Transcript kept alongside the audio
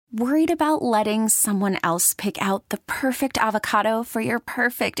Worried about letting someone else pick out the perfect avocado for your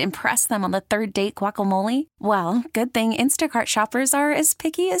perfect impress them on the third date guacamole? Well, good thing Instacart shoppers are as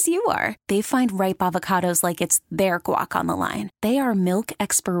picky as you are. They find ripe avocados like it's their guac on the line. They are milk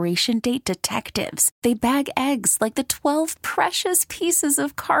expiration date detectives. They bag eggs like the 12 precious pieces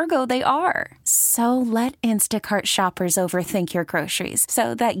of cargo they are. So let Instacart shoppers overthink your groceries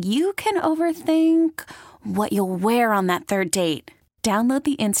so that you can overthink what you'll wear on that third date. Download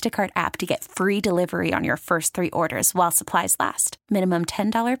the Instacart app to get free delivery on your first 3 orders while supplies last. Minimum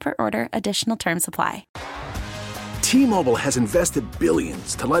 $10 per order. Additional terms apply. T-Mobile has invested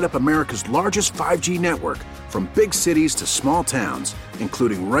billions to light up America's largest 5G network, from big cities to small towns,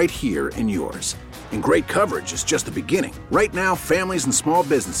 including right here in yours. And great coverage is just the beginning. Right now, families and small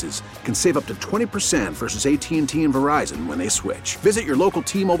businesses can save up to 20% versus AT&T and Verizon when they switch. Visit your local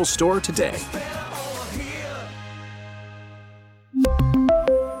T-Mobile store today.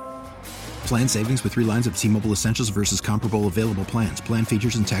 Plan savings with 3 lines of T-Mobile Essentials versus comparable available plans. Plan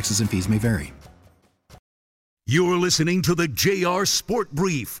features and taxes and fees may vary. You're listening to the JR Sport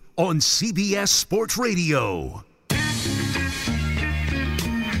Brief on CBS Sports Radio.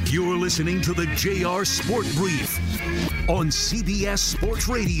 You're listening to the JR Sport Brief on CBS Sports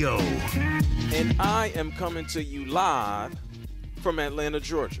Radio. And I am coming to you live from Atlanta,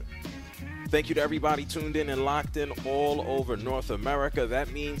 Georgia. Thank you to everybody tuned in and locked in all over North America.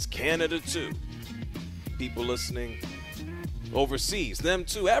 That means Canada, too. People listening overseas, them,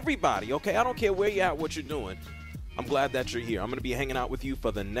 too. Everybody, okay? I don't care where you're at, what you're doing. I'm glad that you're here. I'm going to be hanging out with you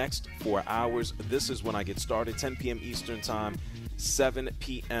for the next 4 hours. This is when I get started, 10 p.m. Eastern Time, 7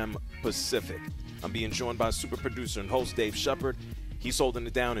 p.m. Pacific. I'm being joined by super producer and host Dave Shepard. He's holding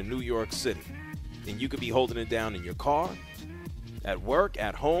it down in New York City. And you could be holding it down in your car, at work,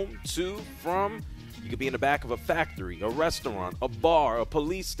 at home, to, from. You could be in the back of a factory, a restaurant, a bar, a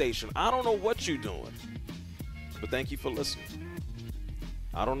police station. I don't know what you're doing, but thank you for listening.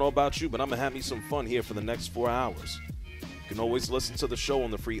 I don't know about you, but I'm going to have me some fun here for the next 4 hours. You can always listen to the show on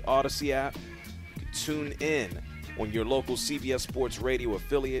the free Odyssey app. You can tune in on your local CBS Sports Radio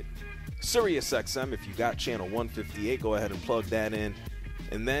affiliate. SiriusXM, if you got channel 158, go ahead and plug that in.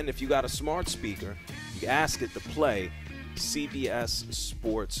 And then if you got a smart speaker, you ask it to play CBS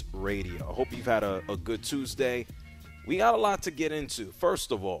Sports Radio. I hope you've had a good Tuesday. We got a lot to get into.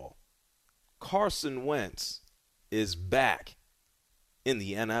 First of all, Carson Wentz is back in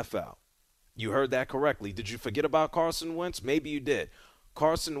the NFL. You heard that correctly. Did you forget about Carson Wentz? Maybe you did.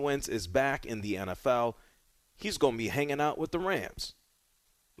 Carson Wentz is back in the NFL. He's going to be hanging out with the Rams.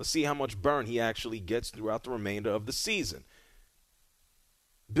 Let's see how much burn he actually gets throughout the remainder of the season.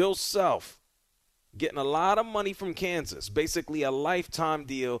 Bill Self getting a lot of money from Kansas, basically a lifetime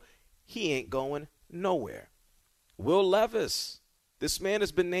deal. He ain't going nowhere. Will Levis, this man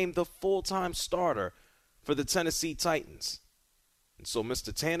has been named the full-time starter for the Tennessee Titans. And so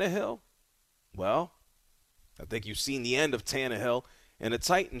Mr. Tannehill, well, I think you've seen the end of Tannehill in a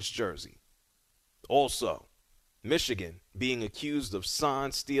Titans jersey. Also, Michigan being accused of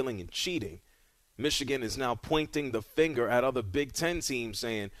sign stealing and cheating. Michigan is now pointing the finger at other Big Ten teams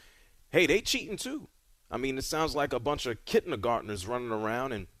saying, hey, they cheating too. I mean, it sounds like a bunch of kindergartners running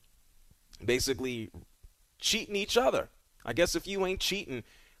around and basically cheating each other. I guess if you ain't cheating,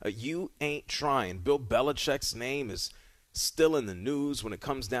 you ain't trying. Bill Belichick's name is still in the news when it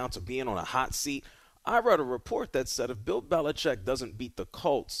comes down to being on a hot seat. I read a report that said if Bill Belichick doesn't beat the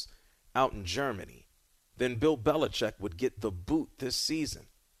Colts out in Germany, then Bill Belichick would get the boot this season.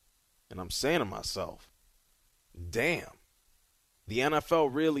 And I'm saying to myself, damn. The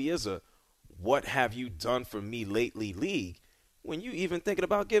NFL really is a what have you done for me lately league when you even thinking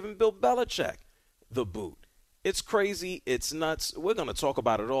about giving Bill Belichick the boot. It's crazy. It's nuts. We're going to talk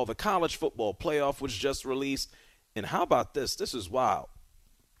about it all. The college football playoff was just released. And how about this? This is wild.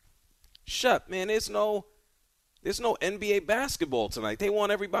 Shep, man, there's no NBA basketball tonight. They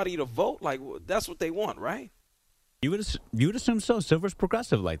want everybody to vote. Like, that's what they want, right? You would assume so. Silver's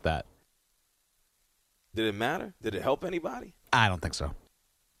progressive like that. Did it matter? Did it help anybody? I don't think so.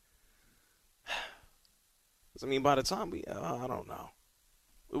 I mean, by the time I don't know.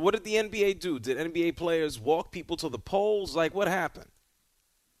 What did the NBA do? Did NBA players walk people to the polls? Like, what happened?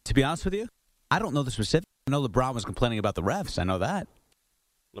 To be honest with you, I don't know the specifics. I know LeBron was complaining about the refs. I know that.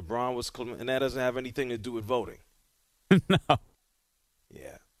 LeBron was, and that doesn't have anything to do with voting. No.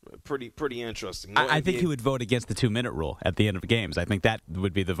 Yeah, pretty interesting. I think he would vote against the 2-minute rule at the end of games. I think that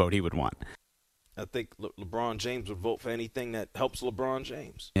would be the vote he would want. I think LeBron James would vote for anything that helps LeBron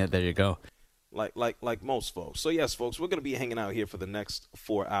James. Yeah, there you go. Like most folks. So, yes, folks, we're going to be hanging out here for the next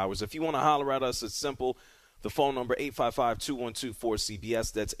 4 hours. If you want to holler at us, it's simple. The phone number,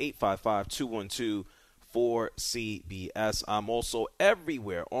 855-212-4CBS. That's 855-212-4CBS. I'm also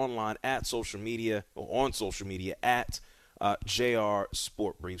everywhere online at social media, or on social media at JR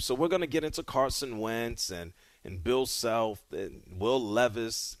Sport Brief. So we're going to get into Carson Wentz and Bill Self and Will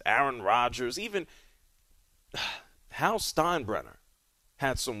Levis, Aaron Rodgers, even Hal Steinbrenner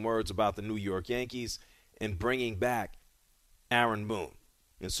had some words about the New York Yankees and bringing back Aaron Boone.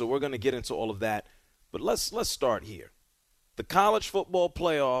 And so we're going to get into all of that. But let's start here. The college football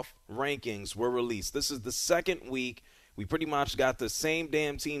playoff rankings were released. This is the second week. We pretty much got the same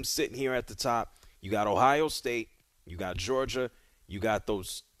damn team sitting here at the top. You got Ohio State. You got Georgia. You got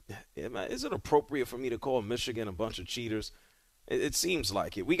those. Is it appropriate for me to call Michigan a bunch of cheaters? It seems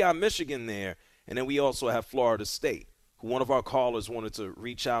like it. We got Michigan there, and then we also have Florida State, who one of our callers wanted to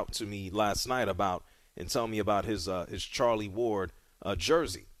reach out to me last night about and tell me about his Charlie Ward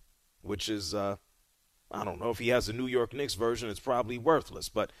jersey, which is I don't know if he has a New York Knicks version. It's probably worthless,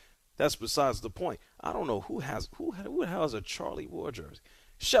 but that's besides the point. I don't know who has a Charlie Ward jersey.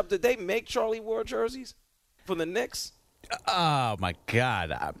 Shep, did they make Charlie Ward jerseys for the Knicks? Oh, my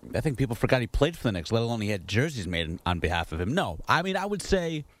God. I think people forgot he played for the Knicks, let alone he had jerseys made on behalf of him. No. I mean, I would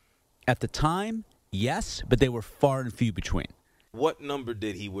say at the time, yes, but they were far and few between. What number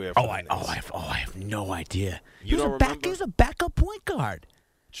did he wear for the Knicks? I have no idea. You don't remember? He was a backup point guard.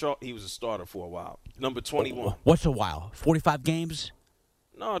 He was a starter for a while. Number 21. What's a while? 45 games?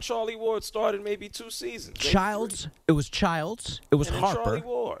 No, Charlie Ward started maybe 2 seasons. Childs. It was Childs. It was Harper. Charlie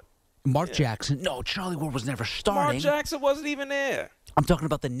Ward. Mark Jackson. No, Charlie Ward was never starting. Mark Jackson wasn't even there. I'm talking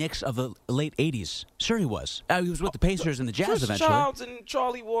about the Knicks of the late 80s. Sure he was. He was with the Pacers and the Jazz eventually. Childs and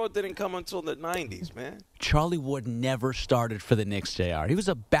Charlie Ward didn't come until the 90s, man. Charlie Ward never started for the Knicks, JR. He was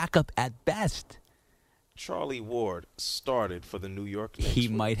a backup at best. Charlie Ward started for the New York Knicks. He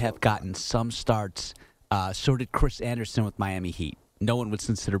might have gotten some starts. So did Chris Anderson with Miami Heat. No one would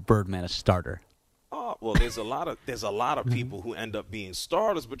consider Birdman a starter. Oh, well, there's a lot of people who end up being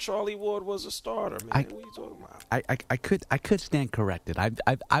starters, but Charlie Ward was a starter, man. What are you talking about? I could stand corrected. I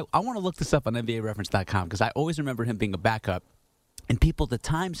want to look this up on NBAReference.com because I always remember him being a backup, and people at the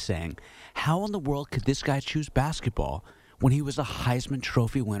time saying, "How in the world could this guy choose basketball when he was a Heisman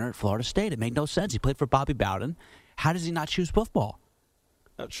Trophy winner at Florida State?" It made no sense. He played for Bobby Bowden. How does he not choose football?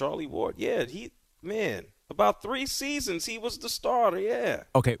 Charlie Ward, yeah, about 3 seasons he was the starter, yeah.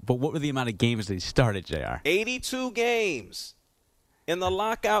 Okay, but what were the amount of games that he started, JR? 82 games. In the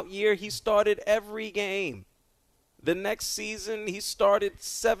lockout year, he started every game. The next season, he started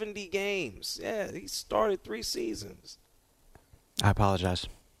 70 games. Yeah, he started 3 seasons. I apologize.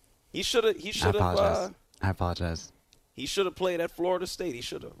 He should have. I apologize. He should have played at Florida State. He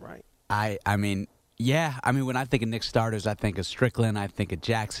should have, right? I mean, when I think of Knicks starters, I think of Strickland, I think of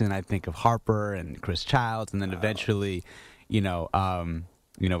Jackson, I think of Harper and Chris Childs, and then eventually, we got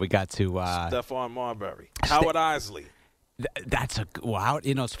to Stephon Marbury, Howard Isley.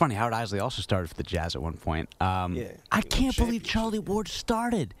 It's funny. Howard Isley also started for the Jazz at one point. I can't believe Charlie Ward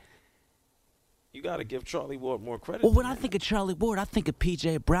started. You got to give Charlie Ward more credit. Well, when I think of Charlie Ward, I think of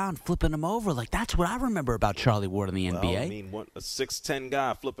P.J. Brown flipping him over. Like, that's what I remember about Charlie Ward in the NBA. I mean, a 6'10"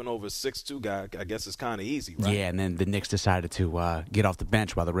 guy flipping over a 6'2" guy, I guess it's kind of easy, right? Yeah, and then the Knicks decided to get off the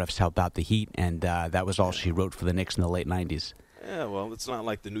bench while the refs helped out the Heat, and that was all she wrote for the Knicks in the late 90s. Yeah, well, it's not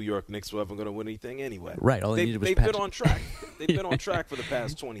like the New York Knicks were ever going to win anything anyway. Right, all they needed was they've been on track. They've been on track for the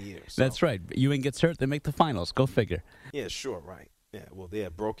past 20 years. So. That's right. Ewing gets hurt, they make the finals. Go figure. Yeah, sure, right. Yeah, well, they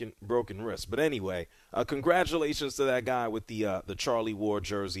had broken wrists. But anyway, congratulations to that guy with the Charlie Ward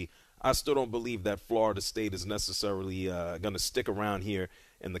jersey. I still don't believe that Florida State is necessarily going to stick around here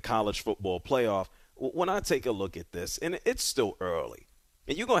in the college football playoff. When I take a look at this, and it's still early,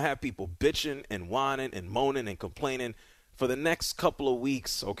 and you're going to have people bitching and whining and moaning and complaining for the next couple of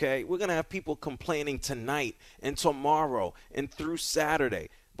weeks, okay? We're going to have people complaining tonight and tomorrow and through Saturday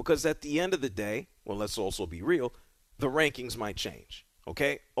because at the end of the day, well, let's also be real, the rankings might change,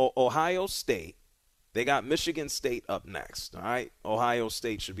 okay? Ohio State, they got Michigan State up next, all right? Ohio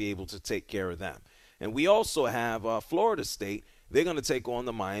State should be able to take care of them. And we also have Florida State. They're going to take on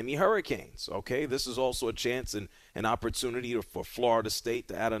the Miami Hurricanes, okay? This is also a chance and an opportunity for Florida State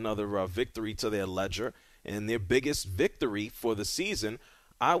to add another victory to their ledger. And their biggest victory for the season,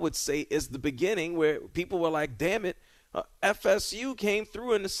 I would say, is the beginning where people were like, damn it, FSU came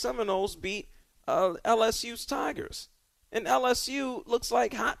through and the Seminoles beat LSU's Tigers. And LSU looks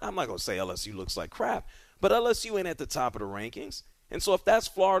like hot. I'm not going to say LSU looks like crap, but LSU ain't at the top of the rankings. And so if that's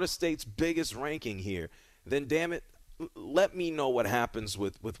Florida State's biggest ranking here, then damn it, let me know what happens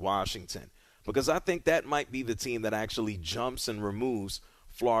with Washington. Because I think that might be the team that actually jumps and removes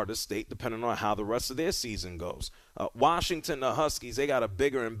Florida State, depending on how the rest of their season goes. Washington, the Huskies, they got a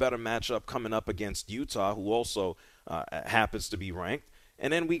bigger and better matchup coming up against Utah, who also happens to be ranked.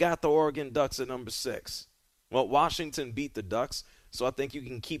 And then we got the Oregon Ducks at number 6. Well, Washington beat the Ducks, so I think you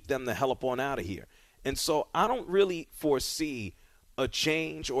can keep them the hell up on out of here. And so I don't really foresee a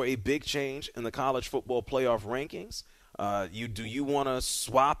change or a big change in the college football playoff rankings. Do you want to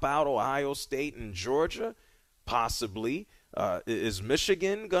swap out Ohio State and Georgia? Possibly. Is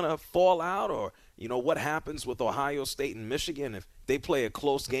Michigan going to fall out? Or, what happens with Ohio State and Michigan? If they play a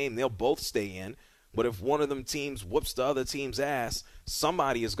close game, they'll both stay in. But if one of them teams whoops the other team's ass,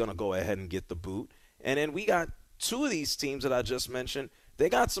 somebody is going to go ahead and get the boot. And then we got 2 of these teams that I just mentioned. They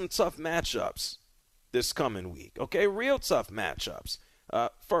got some tough matchups this coming week. Okay, real tough matchups.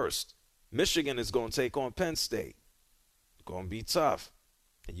 First, Michigan is going to take on Penn State. It's going to be tough.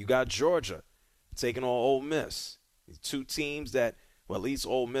 And you got Georgia taking on Ole Miss. 2 teams that, well, at least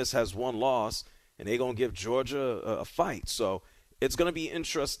Ole Miss has 1 loss, and they're going to give Georgia a fight. So it's going to be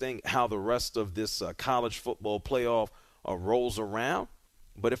interesting how the rest of this college football playoff rolls around.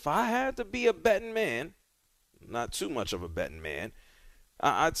 But if I had to be a betting man, not too much of a betting man,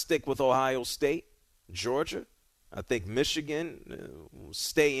 I'd stick with Ohio State, Georgia. I think Michigan will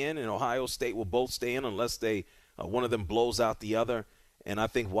stay in, and Ohio State will both stay in unless one of them blows out the other. And I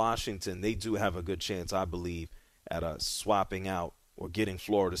think Washington, they do have a good chance, I believe, at swapping out or getting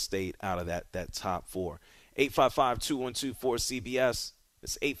Florida State out of that top 4. 855-212-4CBS.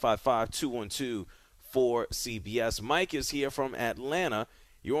 It's 855-212-4CBS. Mike is here from Atlanta.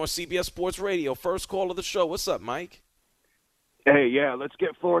 You're on CBS Sports Radio. First call of the show. What's up, Mike? Hey, yeah, let's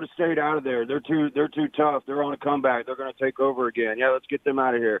get Florida State out of there. They're too tough. They're on a comeback. They're going to take over again. Yeah, let's get them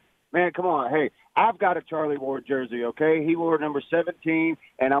out of here. Man, come on. Hey, I've got a Charlie Ward jersey, okay? He wore number 17,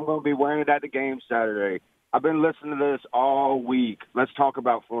 and I'm going to be wearing it at the game Saturday. I've been listening to this all week. Let's talk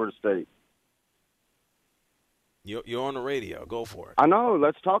about Florida State. You're on the radio. Go for it. I know.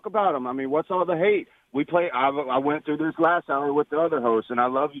 Let's talk about them. I mean, what's all the hate? I went through this last hour with the other hosts, and I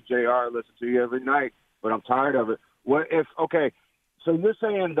love you, JR. I listen to you every night, but I'm tired of it. Okay, so you're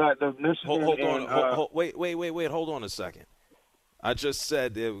saying that the Michigan Wait, hold on a second. I just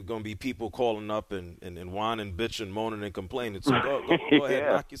said there were going to be people calling up and whining, bitching, moaning, and complaining. So go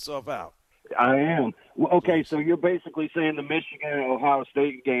ahead, knock yourself out. I am. Well, okay, so you're basically saying the Michigan and Ohio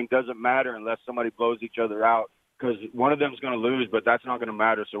State game doesn't matter unless somebody blows each other out, because one of them is going to lose, but that's not going to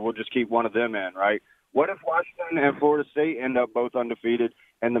matter, so we'll just keep one of them in, right? What if Washington and Florida State end up both undefeated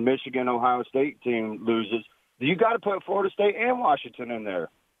and the Michigan-Ohio State team loses? You got to put Florida State and Washington in there,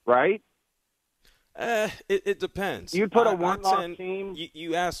 right? It depends. You'd put a one-loss team.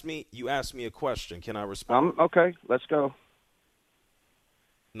 You asked me a question. Can I respond? Okay, let's go.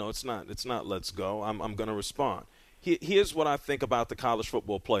 No, it's not. It's not. Let's go. I'm going to respond. Here's what I think about the college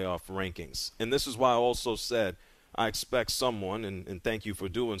football playoff rankings, and this is why I also said I expect someone, and thank you for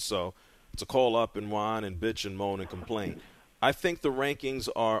doing so, to call up and whine and bitch and moan and complain. I think the rankings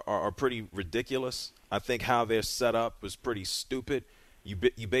are pretty ridiculous. I think how they're set up is pretty stupid.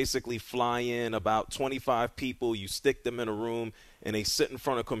 You basically fly in about 25 people, you stick them in a room, and they sit in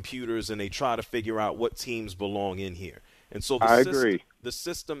front of computers and they try to figure out what teams belong in here. And so the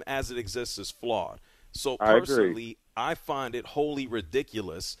system as it exists is flawed. So personally, I find it wholly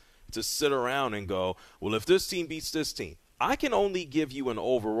ridiculous to sit around and go, well, if this team beats this team, I can only give you an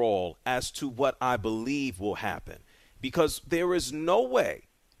overall as to what I believe will happen, because there is no way,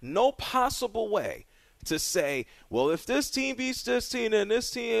 no possible way to say, well, if this team beats this team and this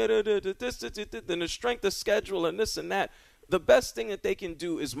team, then the strength of schedule and this and that. The best thing that they can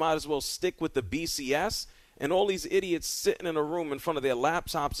do is might as well stick with the BCS, and all these idiots sitting in a room in front of their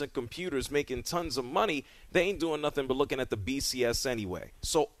laptops and computers making tons of money, they ain't doing nothing but looking at the BCS anyway.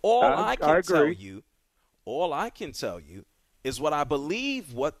 So all I can tell you is what I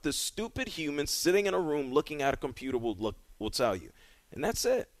believe, what the stupid humans sitting in a room looking at a computer will tell you. And that's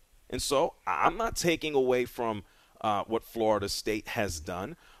it. And so I'm not taking away from what Florida State has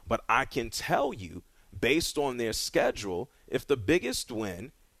done, but I can tell you, based on their schedule, if the biggest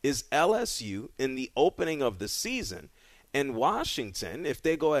win is LSU in the opening of the season, and Washington, if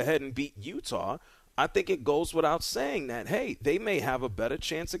they go ahead and beat Utah, I think it goes without saying that, hey, they may have a better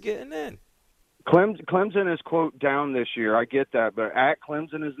chance of getting in. Clemson is, quote, down this year. I get that, but at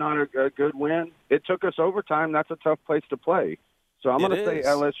Clemson is not a good win. It took us overtime. That's a tough place to play. So I'm going to say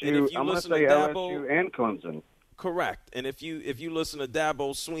LSU. I'm going to say LSU and Clemson. Correct. And if you listen to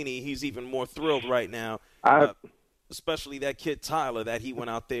Dabo Swinney, he's even more thrilled right now, especially that kid Tyler that he went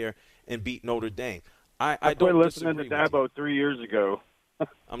out there and beat Notre Dame. I quit listening to Dabo 3 years ago.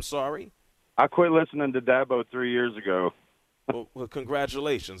 I'm sorry? I quit listening to Dabo 3 years ago. Well,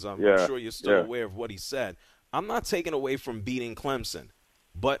 congratulations. I'm sure you're still aware of what he said. I'm not taking away from beating Clemson,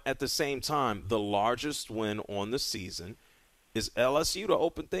 but at the same time, the largest win on the season is LSU to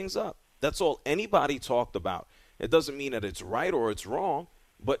open things up. That's all anybody talked about. It doesn't mean that it's right or it's wrong,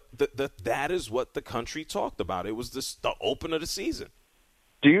 but that is what the country talked about. It was the open of the season.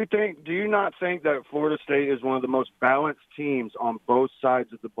 Do you not think that Florida State is one of the most balanced teams on both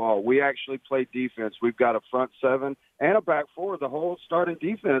sides of the ball? We actually play defense. We've got a front seven and a back four. The whole starting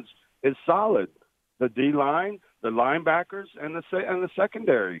defense is solid. The D-line, the linebackers, and the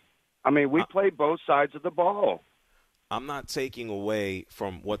secondary. I mean, we play both sides of the ball. I'm not taking away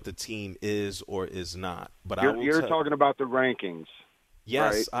from what the team is or is not, but you're talking about the rankings.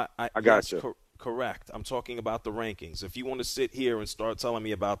 Yes, right? I got you. Correct. I'm talking about the rankings. If you want to sit here and start telling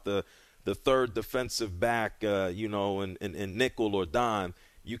me about the third defensive back, in nickel or dime,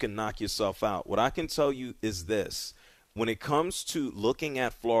 you can knock yourself out. What I can tell you is this. When it comes to looking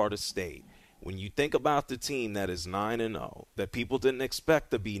at Florida State, when you think about the team that is 9-0, that people didn't expect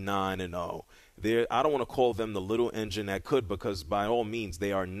to be 9-0, I don't want to call them the little engine that could, because by all means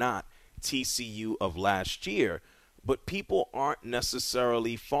they are not TCU of last year. But people aren't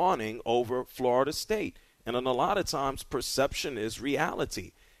necessarily fawning over Florida State. And a lot of times perception is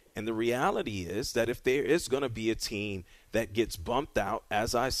reality. And the reality is that if there is going to be a team that gets bumped out,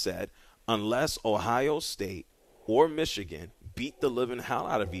 as I said, unless Ohio State or Michigan beat the living hell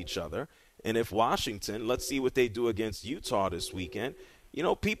out of each other, and if Washington, let's see what they do against Utah this weekend,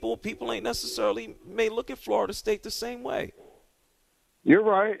 people ain't necessarily may look at Florida State the same way. You're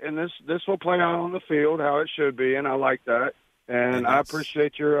right, and this will play out on the field how it should be, and I like that. And I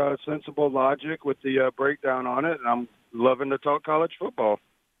appreciate your sensible logic with the breakdown on it, and I'm loving to talk college football.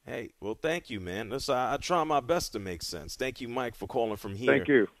 Hey, well, thank you, man. I try my best to make sense. Thank you, Mike, for calling from here. Thank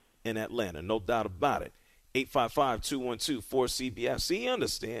you. In Atlanta, no doubt about it. 855-212-4CBS. He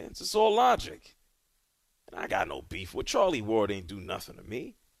understands. It's all logic. And I got no beef with Charlie Ward. Ain't do nothing to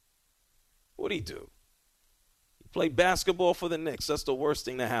me. What'd he do? Played basketball for the Knicks. That's the worst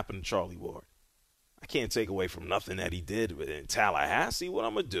thing that happened to Charlie Ward. I can't take away from nothing that he did in Tallahassee. What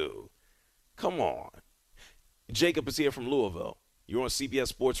I'm going to do? Come on. Jacob is here from Louisville. You're on CBS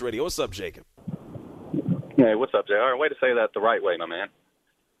Sports Radio. What's up, Jacob? Hey, what's up, JR? Way to say that the right way, my man.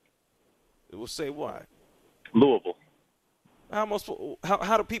 We'll say what? Louisville.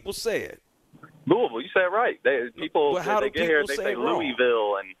 How do people say it? Louisville. You said it right. People get here, they say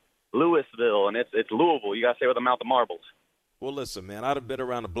Louisville and Louisville, and it's Louisville. You got to say with a mouth of marbles. Well, listen, man, I'd have been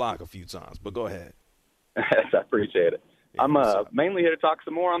around the block a few times, but go ahead. I appreciate it. Yeah, I'm mainly here to talk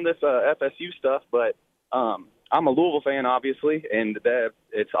some more on this FSU stuff, but I'm a Louisville fan, obviously, and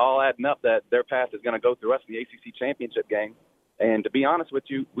it's all adding up that their path is going to go through us in the ACC championship game. And to be honest with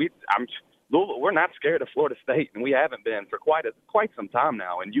you, Louisville, we're not scared of Florida State, and we haven't been for quite some time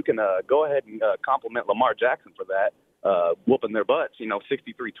now. And you can go ahead and compliment Lamar Jackson for that. Whooping their butts,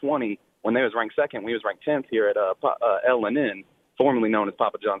 63-20 when they was ranked second. We was ranked 10th here at L&N, formerly known as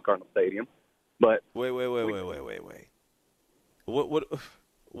Papa John's Cardinal Stadium. But wait.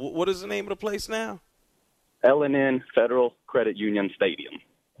 What is the name of the place now? L&N Federal Credit Union Stadium.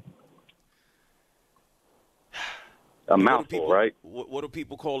 A mouthful, right? What do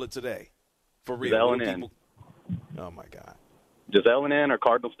people call it today? For real? L&N. Oh my God. Just L&N or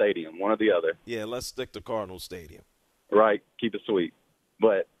Cardinal Stadium, one or the other. Yeah, let's stick to Cardinal Stadium. Right, keep it sweet.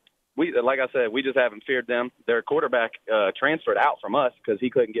 But like I said, we just haven't feared them. Their quarterback transferred out from us because he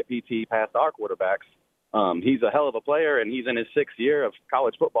couldn't get PT past our quarterbacks. He's a hell of a player, and he's in his 6th year of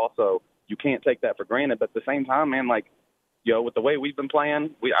college football, so you can't take that for granted. But at the same time, man, with the way we've been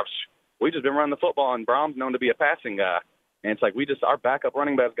playing, we just been running the football, and Brom's known to be a passing guy. And it's our backup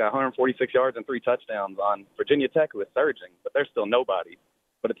running back's got 146 yards and 3 touchdowns on Virginia Tech, who is surging, but they're still nobody.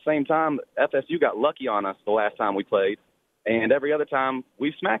 But at the same time, FSU got lucky on us the last time we played, and every other time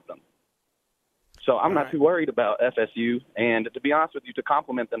we've smacked them. So I'm not too worried about FSU. And to be honest with you, to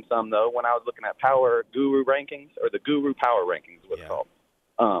compliment them some, though, when I was looking at Power Guru rankings, or the Guru Power rankings is what it's called,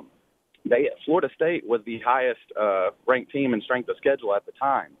 Florida State was the highest ranked team in strength of schedule at the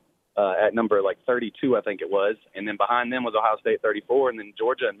time, at number 32, I think it was. And then behind them was Ohio State 34, and then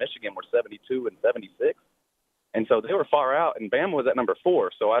Georgia and Michigan were 72 and 76. And so they were far out, and Bama was at number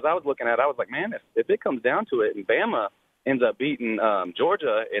 4. So as I was looking at it, I was like, man, if it comes down to it and Bama ends up beating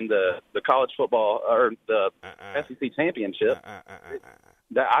Georgia in the college football or the SEC championship,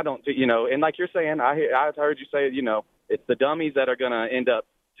 that I don't, and like you're saying, I heard you say, it's the dummies that are going to end up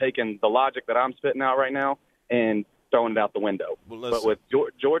taking the logic that I'm spitting out right now and throwing it out the window. Well, but with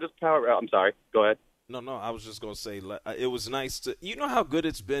Georgia's power, I'm sorry, go ahead. No, I was just going to say it was nice to – you know how good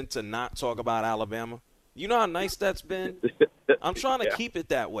it's been to not talk about Alabama? You know how nice that's been? I'm trying to keep it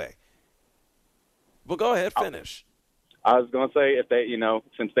that way. But go ahead, finish. I was going to say, if they,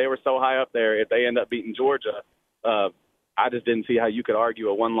 since they were so high up there, if they end up beating Georgia, I just didn't see how you could argue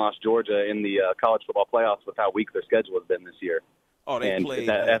a one-loss Georgia in the college football playoffs with how weak their schedule has been this year. Oh, they played.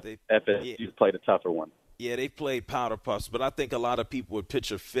 FSU's played a tougher one. Yeah, they played powder puffs, but I think a lot of people would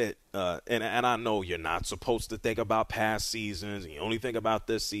pitch a fit. And I know you're not supposed to think about past seasons. You only think about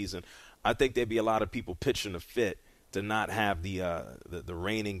this season. I think there'd be a lot of people pitching a fit to not have the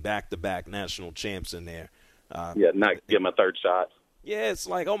reigning back-to-back national champs in there. Not give them a third shot. Yeah, it's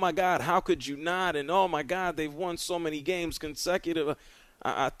like, oh, my God, how could you not? And, oh, my God, they've won so many games consecutive.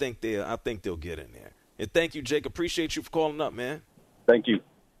 I think they'll get in there. And thank you, Jake. Appreciate you for calling up, man. Thank you.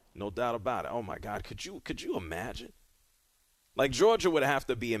 No doubt about it. Oh, my God, could you imagine? Like, Georgia would have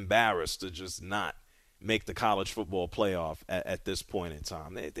to be embarrassed to just not make the college football playoff at this point in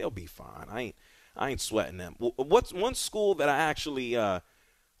time. They'll be fine. I ain't sweating them. What's one school that I actually I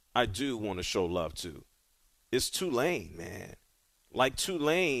do want to show love to is Tulane, man. Like,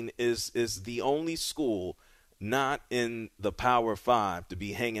 Tulane is the only school not in the Power 5 to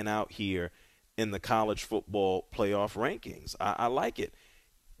be hanging out here in the college football playoff rankings. I like it.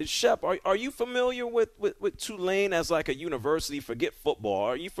 Shep, are you familiar with Tulane as like a university? Forget football.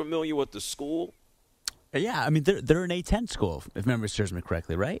 Are you familiar with the school? Yeah, I mean, they're an A-10 school, if memory serves me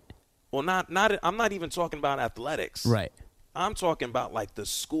correctly, right? Well, not. I'm not even talking about athletics. Right. I'm talking about like the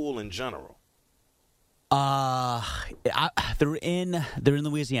school in general. They're in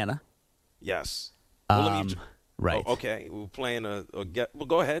Louisiana. Yes. Right. Oh, okay. We're playing a well,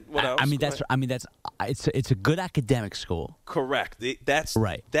 go ahead. What else? It's a good academic school. Correct. That's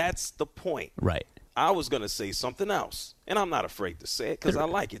right. That's the point. Right. I was going to say something else, and I'm not afraid to say it because I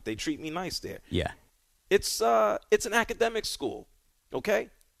like it. They treat me nice there. Yeah. It's an academic school, okay?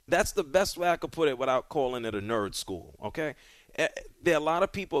 That's the best way I could put it without calling it a nerd school, okay? There are a lot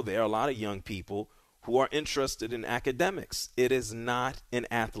of people there, a lot of young people who are interested in academics. It is not an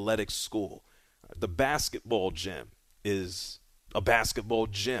athletic school. The basketball gym is a basketball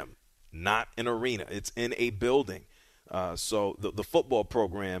gym, not an arena. It's in a building. So the football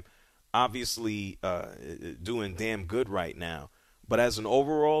program obviously doing damn good right now. But as an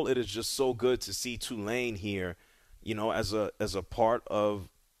overall, it is just so good to see Tulane here, as a part of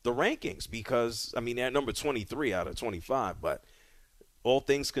the rankings because, I mean, they're number 23 out of 25. But all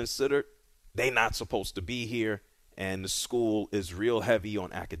things considered, they're not supposed to be here. And the school is real heavy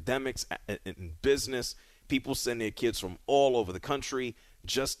on academics and business. People send their kids from all over the country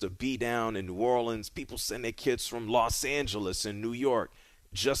just to be down in New Orleans. People send their kids from Los Angeles and New York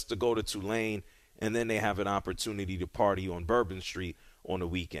just to go to Tulane. And then they have an opportunity to party on Bourbon Street on the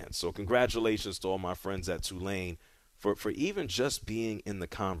weekend. So congratulations to all my friends at Tulane for even just being in the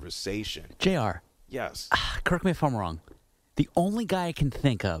conversation. JR. Yes. Correct me if I'm wrong. The only guy I can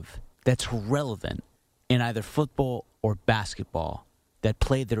think of that's relevant in either football or basketball that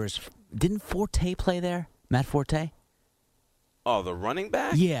played there is – didn't Forte play there? Matt Forte? Oh, the running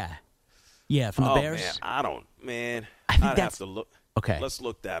back? Yeah. Yeah, from the Bears? I think I'd have to look. Okay. Let's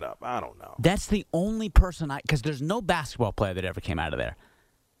look that up. I don't know. That's the only person because there's no basketball player that ever came out of there.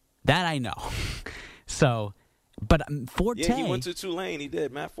 That I know. So, but Forte. Yeah, he went to Tulane. He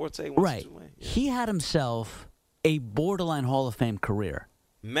did. Matt Forte went to Tulane. Yeah. He had himself a borderline Hall of Fame career.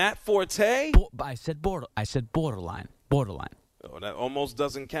 Matt Forte? I said borderline. Borderline. Oh, that almost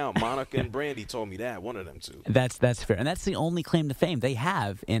doesn't count. Monica and Brandy told me that. One of them two. That's fair. And that's the only claim to fame they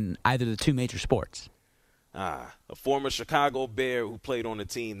have in either of the two major sports. A former Chicago Bear who played on a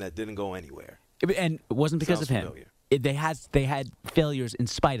team that didn't go anywhere. And it wasn't because Sounds of him. familiar. They had failures in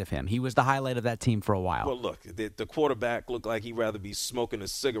spite of him. He was the highlight of that team for a while. Well, look, the quarterback looked like he'd rather be smoking a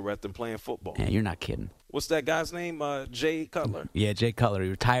cigarette than playing football. Yeah, you're not kidding. What's that guy's name? Jay Cutler? Yeah, Jay Cutler. He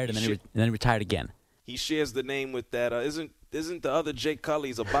retired and then he retired again. He shares the name with that. Isn't the other Jay Cutler?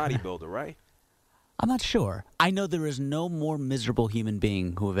 He's a bodybuilder, right? I'm not sure. I know there is no more miserable human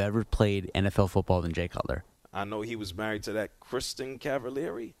being who have ever played NFL football than Jay Cutler. I know he was married to that Kristen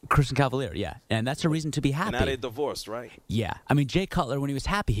Cavalieri. Kristen Cavalieri, yeah. And that's a reason to be happy. And now they're divorced, right? Yeah. I mean, Jay Cutler, when he was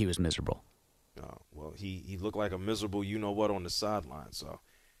happy, he was miserable. Oh, well, he looked like a miserable you-know-what on the sideline. So,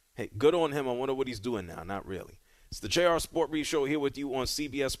 hey, good on him. I wonder what he's doing now. Not really. It's the JR Sport Brief Show here with you on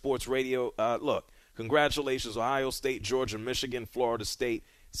CBS Sports Radio. Look, congratulations, Ohio State, Georgia, Michigan, Florida State,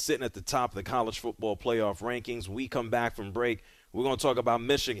 sitting at the top of the college football playoff rankings. When we come back from break, we're going to talk about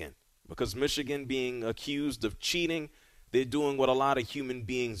Michigan. Because Michigan being accused of cheating, they're doing what a lot of human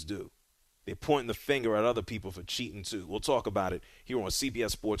beings do. They're pointing the finger at other people for cheating, too. We'll talk about it here on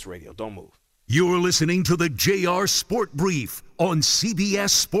CBS Sports Radio. Don't move. You're listening to the JR Sport Brief on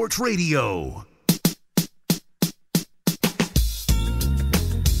CBS Sports Radio.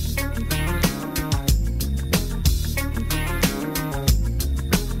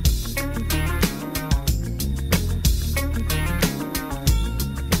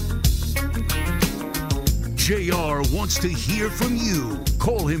 JR wants to hear from you.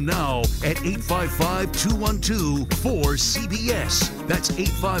 Call him now at 855-212-4CBS. That's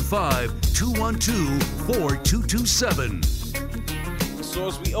 855-212-4227. So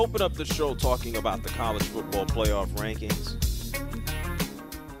as we open up the show talking about the college football playoff rankings,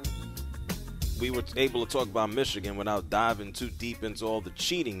 we were able to talk about Michigan without diving too deep into all the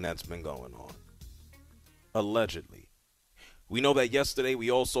cheating that's been going on, allegedly. We know that yesterday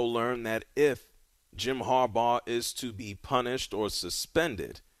we also learned that if Jim Harbaugh is to be punished or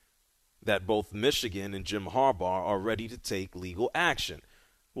suspended, that both Michigan and Jim Harbaugh are ready to take legal action.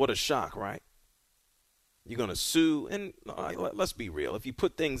 What a shock, right? You're going to sue, and let's be real. If you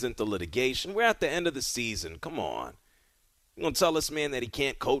put things into litigation, we're at the end of the season. Come on. You're going to tell this man that he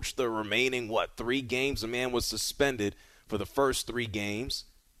can't coach the remaining, 3 games? The man was suspended for the first 3 games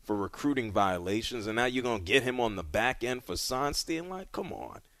for recruiting violations, and now you're going to get him on the back end for sign stealing? Like, come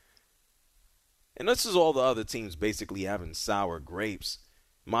on. And this is all the other teams basically having sour grapes.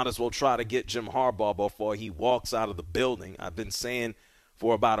 Might as well try to get Jim Harbaugh before he walks out of the building. I've been saying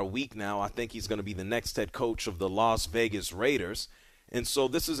for about a week now, I think he's going to be the next head coach of the Las Vegas Raiders. And so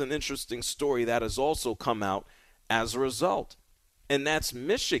this is an interesting story that has also come out as a result. And that's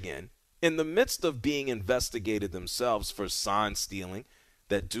Michigan, in the midst of being investigated themselves for sign stealing.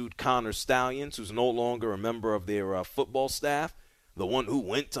 That dude Connor Stallions, who's no longer a member of their football staff, the one who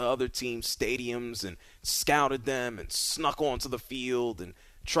went to other teams' stadiums and scouted them and snuck onto the field and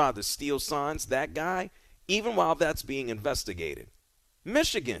tried to steal signs, that guy, even while that's being investigated,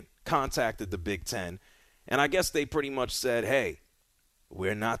 Michigan contacted the Big Ten, and I guess they pretty much said, hey,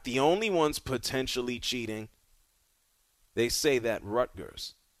 we're not the only ones potentially cheating. They say that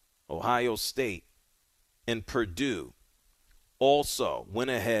Rutgers, Ohio State, and Purdue also went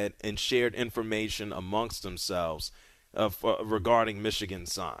ahead and shared information amongst themselves regarding Michigan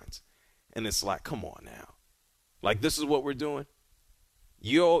signs. And it's like, come on now. Like, this is what we're doing?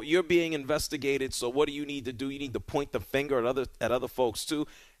 You're being investigated, so what do you need to do? You need to point the finger at other folks too.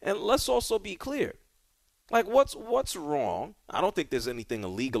 And let's also be clear. Like, what's wrong? I don't think there's anything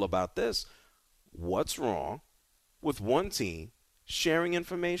illegal about this. What's wrong with one team sharing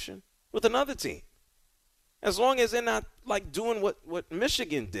information with another team? As long as they're not, like, doing what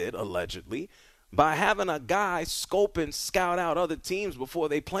Michigan did, allegedly, by having a guy scope and scout out other teams before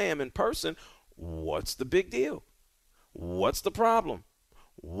they play them in person, what's the big deal? What's the problem?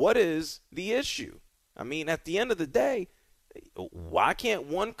 What is the issue? I mean, at the end of the day, why can't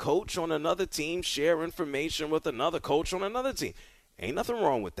one coach on another team share information with another coach on another team? Ain't nothing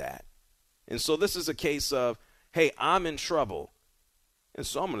wrong with that. And so this is a case of, hey, I'm in trouble, and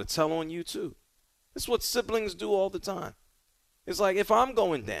so I'm going to tell on you too. It's what siblings do all the time. It's like, if I'm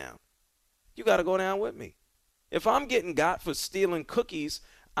going down, you got to go down with me. If I'm getting got for stealing cookies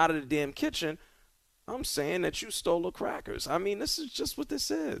out of the damn kitchen, I'm saying that you stole the crackers. I mean, this is just what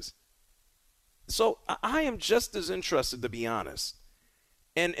this is. So I am just as interested, to be honest,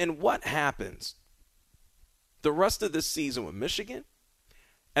 in what happens the rest of this season with Michigan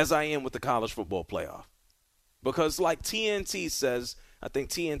as I am with the college football playoff. Because like TNT says, I think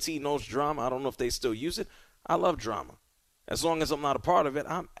TNT knows drama. I don't know if they still use it. I love drama. As long as I'm not a part of it,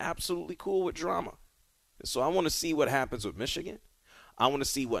 I'm absolutely cool with drama. And so I want to see what happens with Michigan. I want to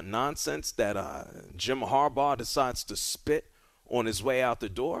see what nonsense that Jim Harbaugh decides to spit on his way out the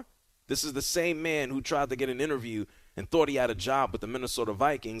door. This is the same man who tried to get an interview and thought he had a job with the Minnesota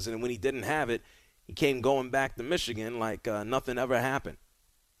Vikings, and when he didn't have it, he came going back to Michigan like nothing ever happened.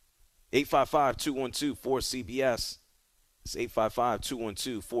 855-212-4CBS. It's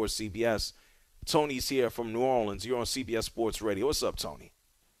 855-212-4CBS. Tony's here from New Orleans. You're on CBS Sports Radio. What's up, Tony?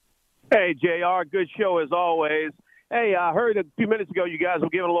 Hey, JR. Good show as always. Hey, I heard a few minutes ago you guys were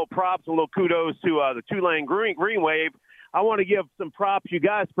giving a little props, a little kudos to the Tulane Green Wave. I want to give some props. You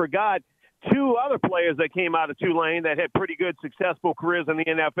guys forgot 2 other players that came out of Tulane that had pretty good, successful careers in the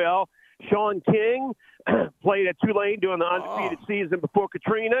NFL. Sean King played at Tulane during the undefeated season before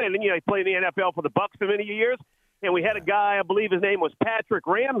Katrina, and then he played in the NFL for the Bucs for many years. And we had a guy, I believe his name was Patrick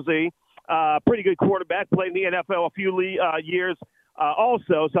Ramsey, pretty good quarterback, played in the NFL a few years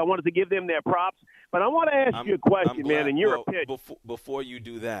also. So I wanted to give them their props. But I want to ask you a question, man, and you're a pitch. Before you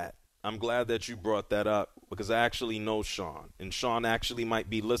do that, I'm glad that you brought that up because I actually know Sean. And Sean actually might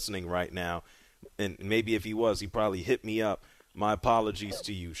be listening right now. And maybe if he was, he probably hit me up. My apologies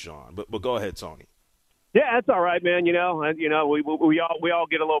to you, Sean. But go ahead, Tony. Yeah, that's all right, man. We all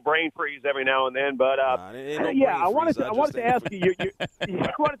get a little brain freeze every now and then. But I wanted to ask you.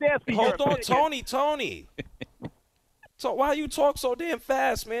 I wanted to ask you. Hold on, Tony. So why you talk so damn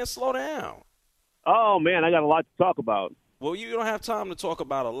fast, man? Slow down. Oh man, I got a lot to talk about. Well, you don't have time to talk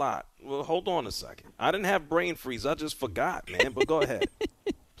about a lot. Well, hold on a second. I didn't have brain freeze. I just forgot, man. But go ahead,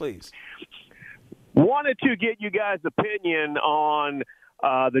 please. Wanted to get you guys' opinion on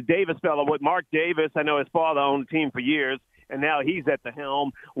the Davis fellow with Mark Davis. I know his father owned the team for years, and now he's at the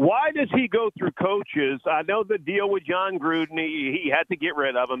helm. Why does he go through coaches? I know the deal with John Gruden, he had to get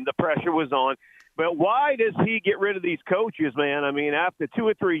rid of him. The pressure was on. But why does he get rid of these coaches, man? I mean, after 2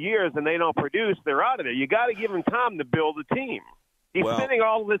 or 3 years and they don't produce, they're out of there. You got to give him time to build a team. He's spending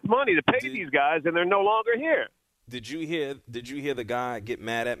all of this money to pay these guys, and they're no longer here. Did you hear the guy get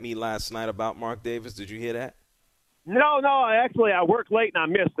mad at me last night about Mark Davis? Did you hear that? No. Actually, I worked late and I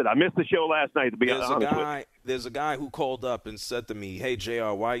missed it. I missed the show last night, to be honest with you. There's a guy who called up and said to me, "Hey,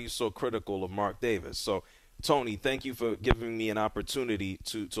 JR, why are you so critical of Mark Davis?" So, Tony, thank you for giving me an opportunity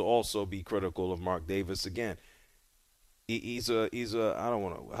to also be critical of Mark Davis again. He's a I don't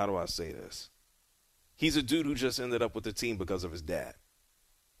want to, how do I say this? He's a dude who just ended up with the team because of his dad.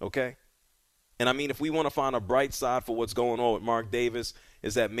 Okay? And I mean, if we want to find a bright side for what's going on with Mark Davis,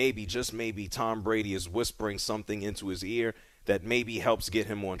 is that maybe, just maybe, Tom Brady is whispering something into his ear that maybe helps get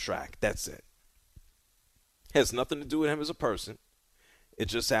him on track. That's it. Has nothing to do with him as a person. It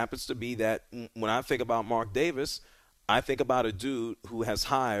just happens to be that when I think about Mark Davis, I think about a dude who has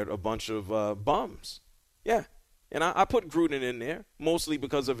hired a bunch of bums. Yeah. And I put Gruden in there, mostly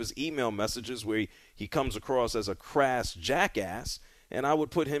because of his email messages where he comes across as a crass jackass, and I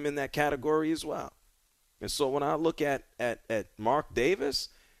would put him in that category as well. And so when I look at Mark Davis,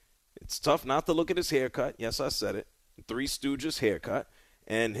 it's tough not to look at his haircut. Yes, I said it. Three Stooges haircut.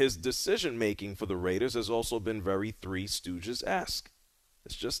 And his decision-making for the Raiders has also been very Three Stooges-esque.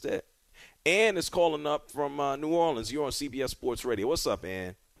 That's just it. Ann is calling up from New Orleans. You're on CBS Sports Radio. What's up,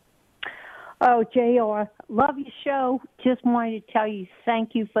 Ann? Oh, JR, love your show. Just wanted to tell you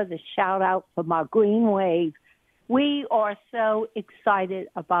thank you for the shout-out for my Green Wave. We are so excited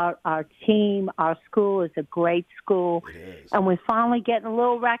about our team. Our school is a great school, and we're finally getting a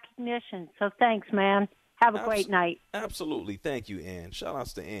little recognition. So thanks, man. Have a great night. Absolutely. Thank you, Ann.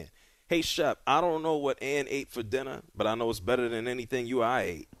 Shout-outs to Ann. Hey, Shep, I don't know what Ann ate for dinner, but I know it's better than anything I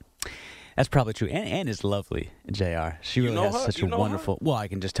ate. That's probably true. Ann is lovely, JR. She really has such a wonderful. Well, I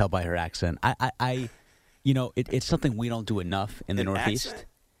can just tell by her accent. It's something we don't do enough in the Northeast.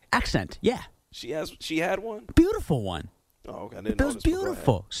 Accent, yeah. She had one? Beautiful one. Oh, okay. I didn't know. It was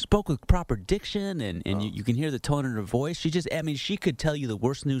beautiful. Spoke with proper diction, and you can hear the tone in her voice. She could tell you the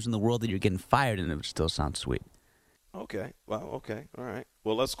worst news in the world that you're getting fired, and it would still sound sweet. Okay. Well, okay. All right.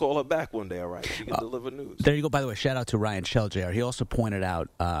 Well, let's call her back one day, all right? She can deliver news. There you go. By the way, shout out to Ryan Shell, JR. He also pointed out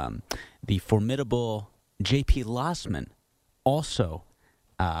the formidable J.P. Lossman also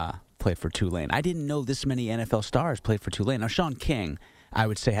played for Tulane. I didn't know this many NFL stars played for Tulane. Now, Sean King, I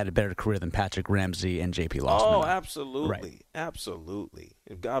would say, had a better career than Patrick Ramsey and J.P. Lossman. Oh, absolutely. Right. Absolutely.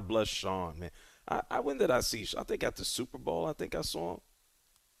 And God bless Sean, man. When did I see? I think at the Super Bowl, I saw him.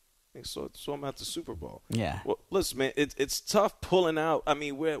 I saw him at the Super Bowl. Yeah. Well, listen, man, it's tough pulling out. I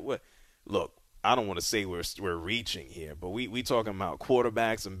mean, look, I don't want to say we're reaching here, but we talking about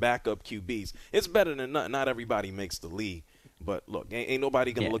quarterbacks and backup QBs. It's better than nothing. Not everybody makes the league. But, look, ain't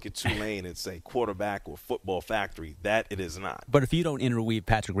nobody going to look at Tulane and say quarterback or football factory. That it is not. But if you don't interweave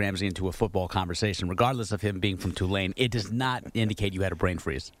Patrick Ramsey into a football conversation, regardless of him being from Tulane, it does not indicate you had a brain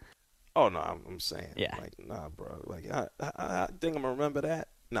freeze. Oh, no, I'm saying. Yeah. Like, nah, bro. Like, I think I'm going to remember that.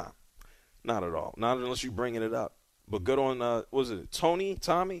 Nah, not at all. Not unless you're bringing it up. But good on, was it Tommy?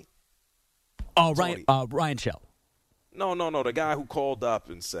 Oh, Ryan Shell. No, the guy who called up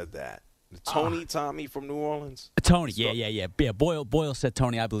and said that. Tommy from New Orleans? Tony, yeah. Boyle said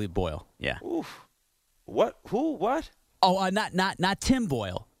Tony. I believe Boyle. Yeah. Oof. What? Who? What? Oh, not Tim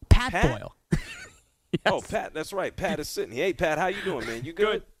Boyle. Pat Boyle. Yes. Oh, Pat. That's right. Pat is sitting here. Hey, Pat, how you doing, man? You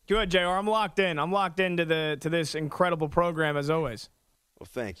good? Good, JR. I'm locked in. I'm locked into this incredible program as always. Well,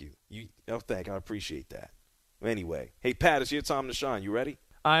 thank you. I appreciate that. Anyway, hey, Pat, it's your time to shine. You ready?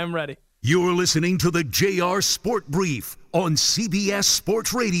 I am ready. You're listening to the JR Sport Brief on CBS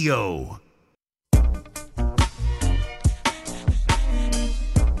Sports Radio.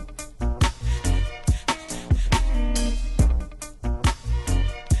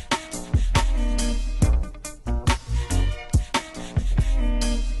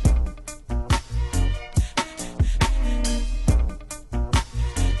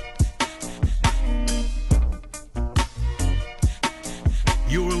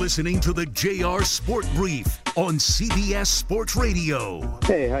 Listening to the JR Sport Brief on CBS Sports Radio.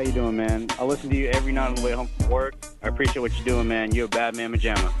 Hey, how you doing, man? I listen to you every night on the way home from work. I appreciate what you're doing, man. You're a bad man,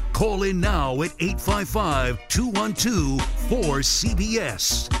 Majama. Call in now at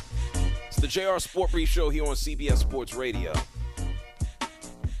 855-212-4CBS. The JR Sport Brief Show here on CBS Sports Radio.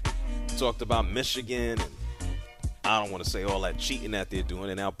 Talked about Michigan, and I don't want to say all that cheating that they're doing,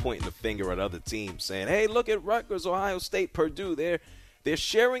 and now pointing the finger at other teams, saying, "Hey, look at Rutgers, Ohio State, Purdue. They're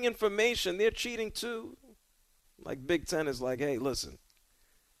sharing information. They're cheating too." Like Big Ten is like, "Hey, listen,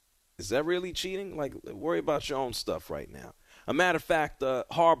 is that really cheating? Like, worry about your own stuff right now." A matter of fact,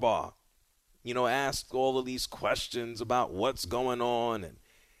 Harbaugh, asked all of these questions about what's going on, and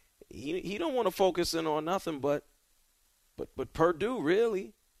he don't want to focus in on nothing but Purdue,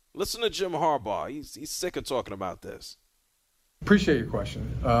 really. Listen to Jim Harbaugh. He's sick of talking about this. Appreciate your question,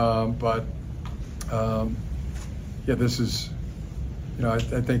 this is, I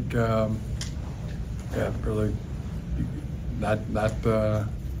think, really not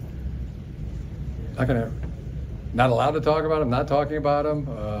allowed to talk about him. Not talking about him.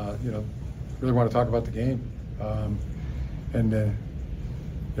 Really want to talk about the game,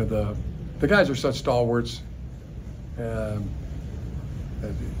 the guys are such stalwarts. The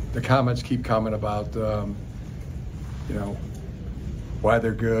comments keep coming about, why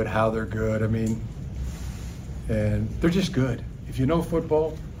they're good, how they're good. I mean, and they're just good. If you know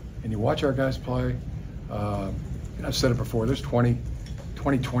football and you watch our guys play, I've said it before, there's 20,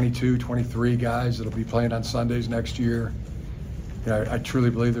 22, 23 guys that'll be playing on Sundays next year. I truly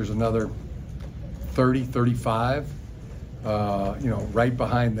believe there's another 30, 35, right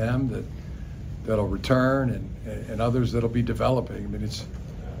behind them that'll return and others that'll be developing. I mean, it's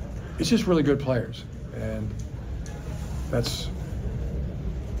just really good players, and that's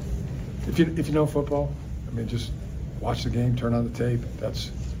if you know football. I mean, just watch the game, turn on the tape.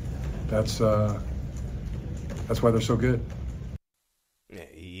 That's why they're so good. Yeah,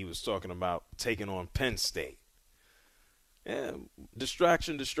 he was talking about taking on Penn State. Yeah,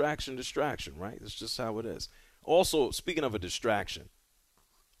 distraction, right? It's just how it is. Also, speaking of a distraction,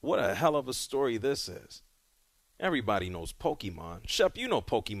 what a hell of a story this is. Everybody knows Pokemon. Shep, you know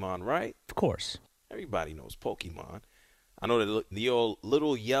Pokemon, right? Of course. Everybody knows Pokemon. I know the old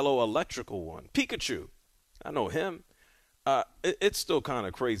little yellow electrical one, Pikachu. I know him. It's still kind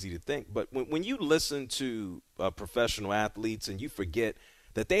of crazy to think, but when you listen to professional athletes and you forget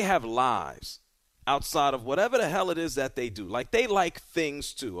that they have lives outside of whatever the hell it is that they do, like they like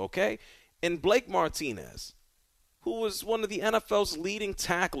things too, okay? And Blake Martinez, who was one of the NFL's leading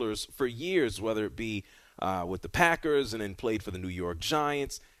tacklers for years, whether it be with the Packers and then played for the New York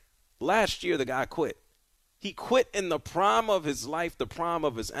Giants. Last year, the guy quit. He quit in the prime of his life, the prime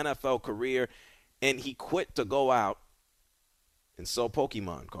of his NFL career, and he quit to go out and sell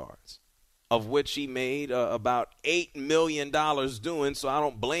Pokemon cards, of which he made about $8 million doing, so I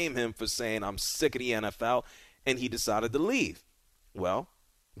don't blame him for saying I'm sick of the NFL, and he decided to leave. Well,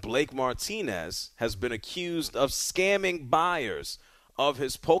 Blake Martinez has been accused of scamming buyers of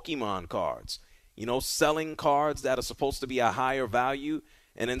his Pokemon cards. Selling cards that are supposed to be a higher value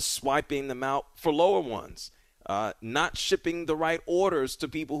and then swiping them out for lower ones. Not shipping the right orders to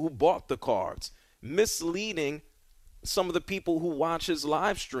people who bought the cards. Misleading some of the people who watch his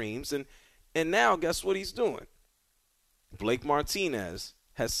live streams. And now, guess what he's doing? Blake Martinez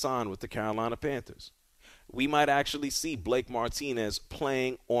has signed with the Carolina Panthers. We might actually see Blake Martinez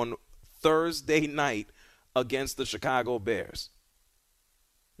playing on Thursday night against the Chicago Bears.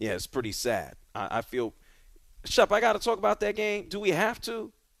 Yeah, it's pretty sad. I feel – Shep, I got to talk about that game. Do we have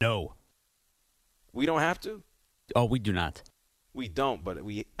to? No. We don't have to? Oh, we do not. We don't, but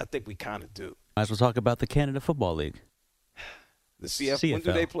I think we kind of do. Might as well talk about the Canada Football League. The CFL. When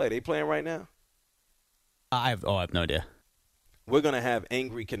do they play? They playing right now? I have no idea. We're going to have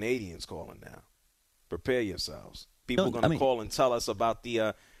angry Canadians calling now. Prepare yourselves. People are going to call and tell us about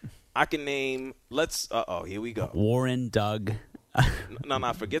the I can name – here we go. Warren, Doug.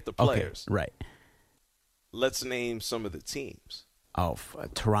 No, forget the players. Okay, right. Let's name some of the teams. Oh,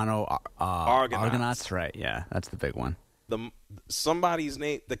 Toronto Argonauts. Right, yeah, that's the big one. Somebody's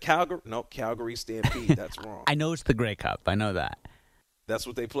name, the Calgary Stampede. That's wrong. I know it's the Grey Cup. I know that. That's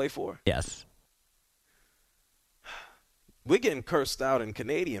what they play for? Yes. We're getting cursed out in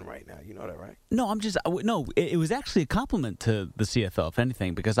Canadian right now. You know that, right? No, it was actually a compliment to the CFL, if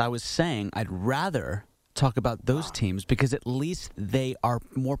anything, because I was saying I'd rather talk about those teams because at least they are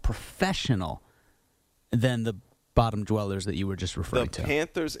more professional than the bottom dwellers that you were just referring to. The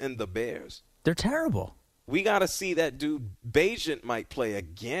Panthers and the Bears. They're terrible. We got to see that dude Bajent might play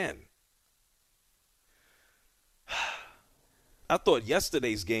again. I thought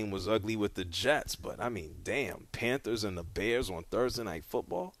yesterday's game was ugly with the Jets, but, I mean, damn, Panthers and the Bears on Thursday Night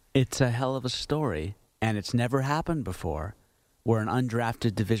Football. It's a hell of a story, and it's never happened before where an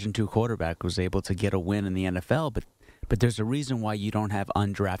undrafted Division II quarterback was able to get a win in the NFL, but But there's a reason why you don't have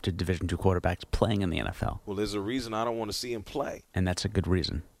undrafted Division II quarterbacks playing in the NFL. Well, there's a reason I don't want to see him play. And that's a good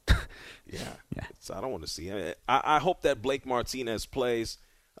reason. Yeah. So I don't want to see him. I hope that Blake Martinez plays,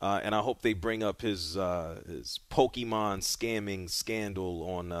 and I hope they bring up his Pokemon scamming scandal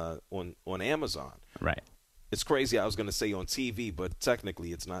on Amazon. Right. It's crazy. I was going to say on TV, but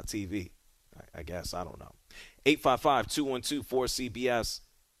technically it's not TV. I guess. I don't know. 855-212-4CBS.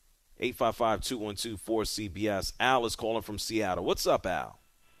 855-212-4CBS. Al is calling from Seattle. What's up, Al?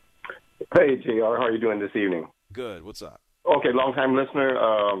 Hey, JR. How are you doing this evening? Good. What's up? Okay, long-time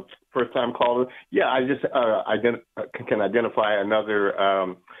listener, first-time caller. Yeah, I just can identify another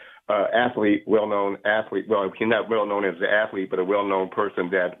athlete, well-known athlete. Well, he's not well-known as an athlete, but a well-known person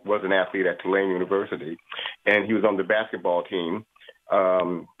that was an athlete at Tulane University. And he was on the basketball team,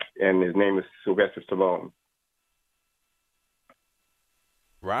 and his name is Sylvester Stallone.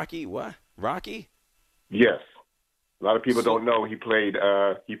 Rocky? What? Rocky? Yes. A lot of people don't know he played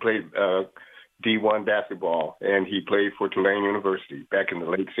D1 basketball, and he played for Tulane University back in the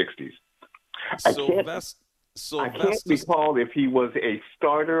late 60s. I can't recall if he was a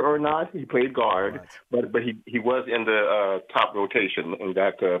starter or not. He played guard, but he was in the top rotation and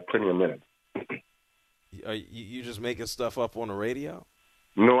got plenty of minutes. Are you just making stuff up on the radio?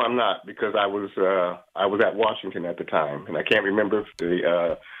 No, I'm not, because I was at Washington at the time, and I can't remember if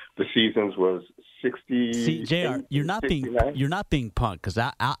the seasons was 60. See, JR, you're not being punked, because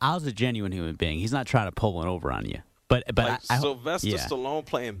Al's a genuine human being. He's not trying to pull it over on you. But Sylvester Stallone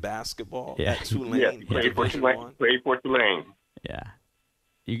playing basketball at Tulane. Yeah, he played for Tulane. Yeah.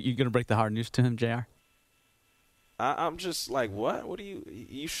 You gonna break the hard news to him, JR? I'm just like, what? What are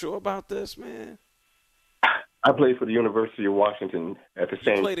you sure about this, man? I played for the University of Washington at the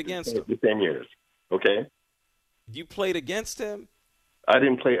same years. Okay. You played against him? I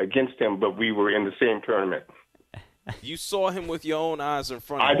didn't play against him, but we were in the same tournament. You saw him with your own eyes in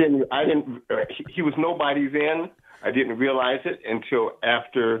front of you. I didn't. He was nobody's in. I didn't realize it until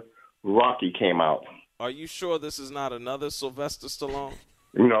after Rocky came out. Are you sure this is not another Sylvester Stallone?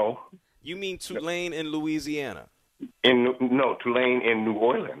 No. You mean Tulane in Louisiana? No, Tulane in New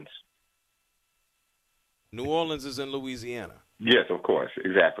Orleans. New Orleans is in Louisiana. Yes, of course,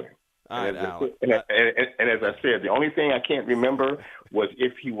 exactly. All right, Al. And as I said, the only thing I can't remember was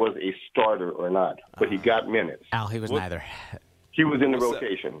if he was a starter or not, but he got minutes. Al, he was neither. He was in the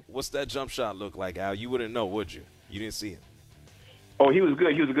rotation. What's that jump shot look like, Al? You wouldn't know, would you? You didn't see him. Oh, he was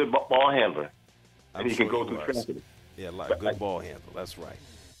good. He was a good ball handler. And he can go through traffic. Yeah, good ball handler. That's right.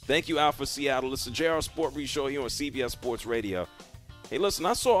 Thank you, Al, for Seattle. Listen, JR Sport Brief Show here on CBS Sports Radio. Hey, listen,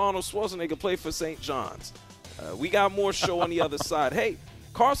 I saw Arnold Schwarzenegger play for St. John's. We got more show on the other side. Hey,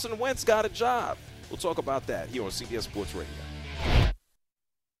 Carson Wentz got a job. We'll talk about that here on CBS Sports Radio.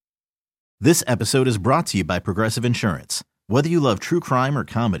 This episode is brought to you by Progressive Insurance. Whether you love true crime or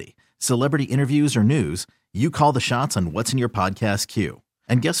comedy, celebrity interviews or news, you call the shots on what's in your podcast queue.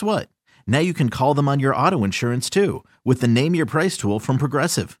 And guess what? Now you can call them on your auto insurance too with the Name Your Price tool from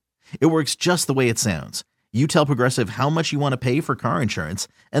Progressive. It works just the way it sounds. You tell Progressive how much you want to pay for car insurance,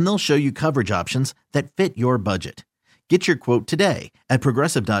 and they'll show you coverage options that fit your budget. Get your quote today at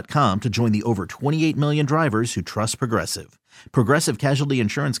Progressive.com to join the over 28 million drivers who trust Progressive. Progressive Casualty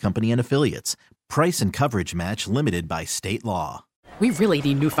Insurance Company and Affiliates. Price and coverage match limited by state law. We really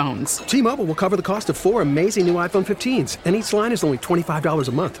need new phones. T-Mobile will cover the cost of 4 amazing new iPhone 15s, and each line is only $25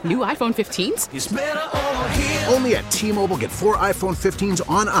 a month. New iPhone 15s? It's better over here. Only at T-Mobile, get 4 iPhone 15s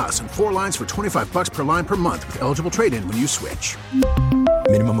on us and 4 lines for $25 per line per month with eligible trade-in when you switch.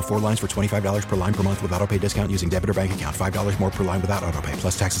 Minimum of 4 lines for $25 per line per month with autopay discount using debit or bank account. $5 more per line without autopay,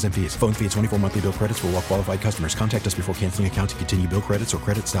 plus taxes and fees. Phone fee at 24 monthly bill credits for well-qualified customers. Contact us before canceling account to continue bill credits or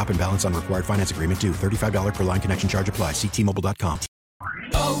credit stop and balance on required finance agreement due. $35 per line connection charge applies. See T-Mobile.com.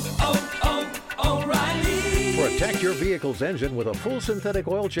 O'Reilly. Protect your vehicle's engine with a full synthetic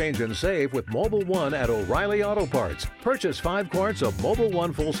oil change and save with Mobile One at O'Reilly Auto Parts. Purchase 5 quarts of Mobile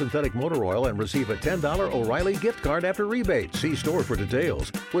One full synthetic motor oil and receive a $10 O'Reilly gift card after rebate. See store for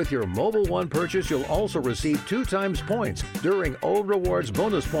details. With your Mobile One purchase, you'll also receive 2 times points during O Rewards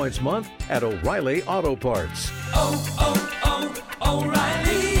Bonus Points Month at O'Reilly Auto Parts.